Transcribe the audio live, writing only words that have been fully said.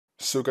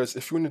So guys,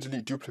 if you want to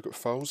delete duplicate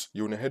files,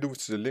 you want to head over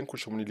to the link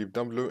which I'm going to leave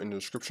down below in the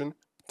description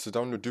to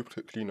download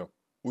Duplicate Cleaner.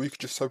 Or you could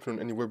just type it on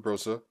any web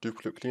browser,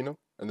 Duplicate Cleaner,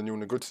 and then you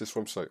want to go to this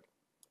website.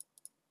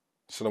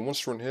 So now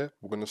once you're on here,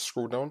 we're going to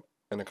scroll down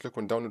and then click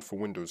on download for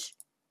Windows.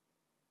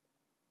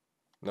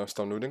 Now it's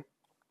downloading.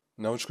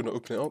 Now we're just going to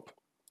open it up.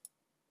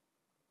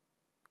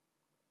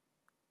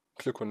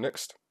 Click on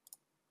next.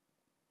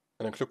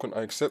 And then click on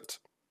I accept.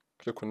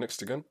 Click on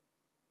next again.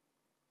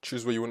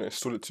 Choose where you want to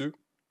install it to.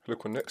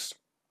 Click on next.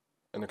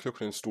 And then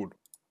click on install.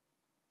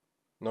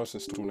 Now it's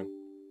installing.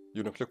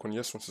 You're going to click on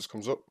yes once this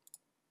comes up.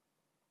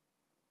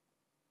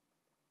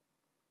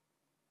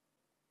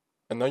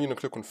 And now you're going to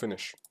click on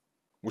finish,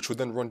 which will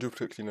then run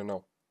Duplicate Cleaner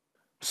now.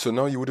 So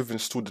now you would have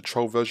installed the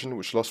trial version,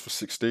 which lasts for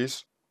 6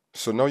 days.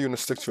 So now you're going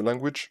to stick to your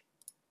language,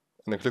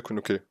 and then click on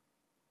OK.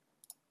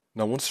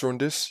 Now once you're on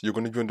this, you're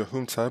going to be on the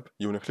Home tab,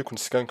 you're going to click on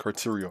Scan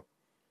Criteria.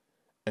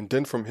 And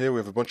then from here we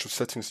have a bunch of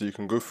settings that you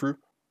can go through.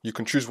 You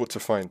can choose what to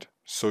find.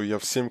 So you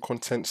have same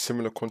content,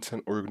 similar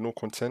content, or ignore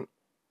content.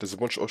 There's a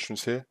bunch of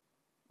options here.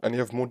 And you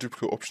have more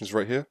duplicate options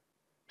right here.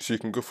 So you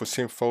can go for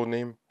same file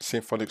name,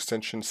 same file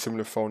extension,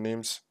 similar file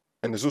names.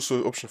 And there's also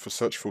an option for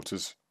search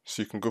filters.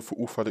 So you can go for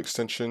all file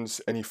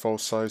extensions, any file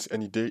size,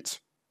 any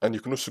date. And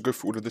you can also go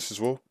for all of this as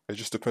well. It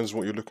just depends on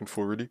what you're looking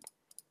for really.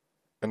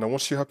 And now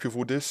once you're happy with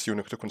all this, you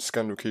want to click on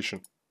scan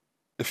location.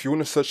 If you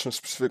want to search some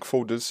specific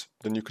folders,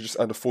 then you could just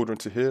add a folder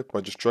into here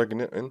by just dragging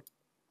it in.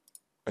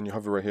 And you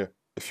have it right here.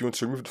 If you want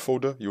to remove the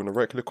folder, you want to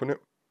right click on it.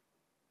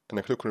 And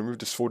then click on remove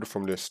this folder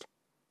from list.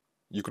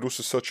 You could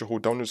also search your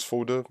whole downloads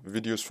folder,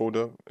 videos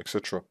folder,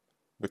 etc.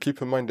 But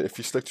keep in mind that if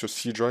you select your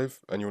C drive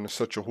and you want to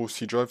search your whole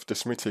C drive,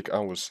 this may take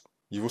hours.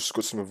 You've also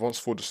got some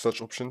advanced folder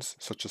search options,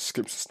 such as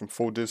skip system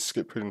folders,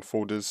 skip hidden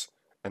folders,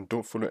 and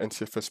don't follow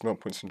NTFS mount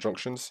points and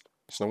junctions.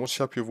 So now once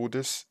you're happy with all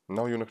this,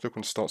 now you want to click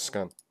on start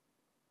scan.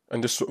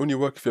 And this will only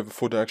work if you have a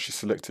folder actually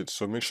selected,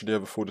 so make sure you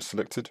have a folder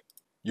selected.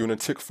 You want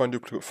to tick find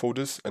duplicate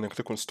folders and then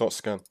click on start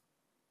scan.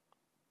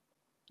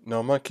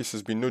 Now in my case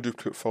there's been no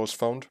duplicate files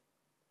found,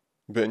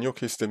 but in your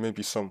case there may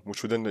be some,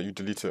 which will then let you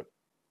delete it.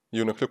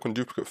 You want to click on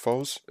duplicate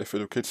files if it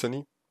locates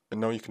any, and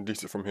now you can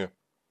delete it from here.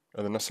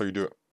 And then that's how you do it.